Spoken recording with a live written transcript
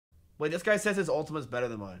Wait, this guy says his Ultima's better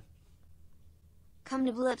than mine. Come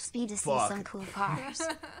to Blip Speed to see some cool cars.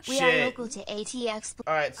 We Shit. are local to ATX.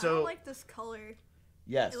 Alright, so... I don't like this color.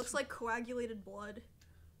 Yes. It looks like coagulated blood.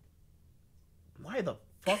 Why the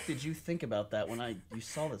fuck did you think about that when you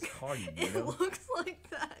saw this car, you weirdo? It looks like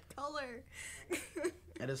that color.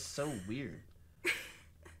 That is so weird.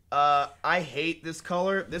 I hate this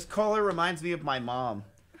color. This color reminds me of my mom.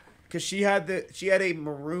 Because she had a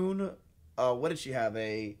maroon... what did she have?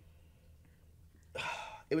 It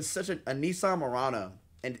was such a Nissan Murano.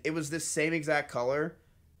 And it was this same exact color.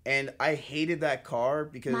 And I hated that car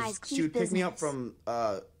because she would pick me up from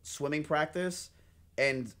swimming practice.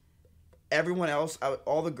 And everyone else,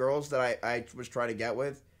 all the girls that I was trying to get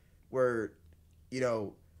with were, you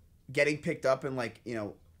know, getting picked up in, like, you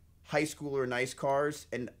know, high schooler nice cars.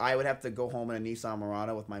 And I would have to go home in a Nissan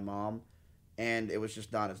Murano with my mom. And it was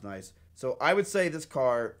just not as nice. So I would say this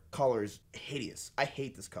color is hideous. I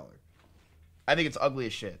hate this color. I think it's ugly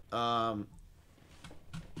as shit.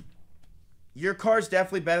 Your car's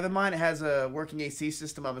definitely better than mine. It has a working AC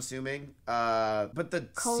system, I'm assuming. But the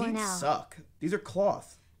seats suck. These are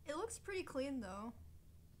cloth. It looks pretty clean, though.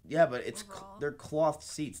 Yeah, but they're cloth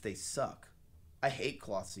seats. They suck. I hate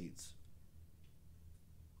cloth seats.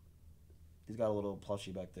 He's got a little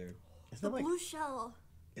plushie back there. The blue shell.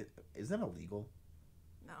 Isn't that illegal?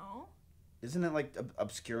 No. Isn't it like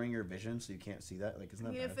obscuring your vision so you can't see that? Like, isn't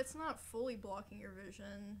that bad? If it's not fully blocking your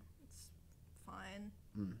vision, it's fine.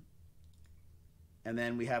 And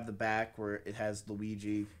then we have the back where it has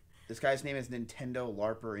Luigi. This guy's name is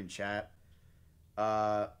NintendoLarper in chat.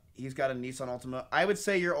 He's got a Nissan Altima. I would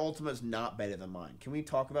say your Altima is not better than mine. Can we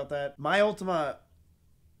talk about that? My Altima,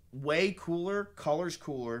 way cooler, color's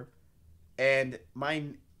cooler, and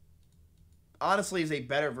mine honestly is a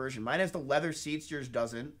better version. Mine has the leather seats, yours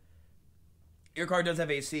doesn't. Your car does have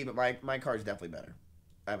AC, but my car is definitely better,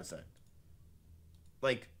 I would say.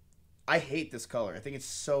 Like, I hate this color. I think it's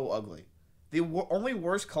so ugly. The only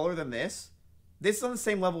worse color than this is on the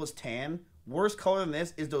same level as tan. Worse color than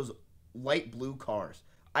this is those light blue cars.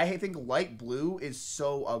 I think light blue is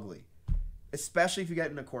so ugly. Especially if you get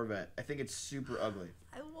in a Corvette. I think it's super ugly.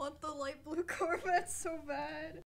 I want the light blue Corvette so bad.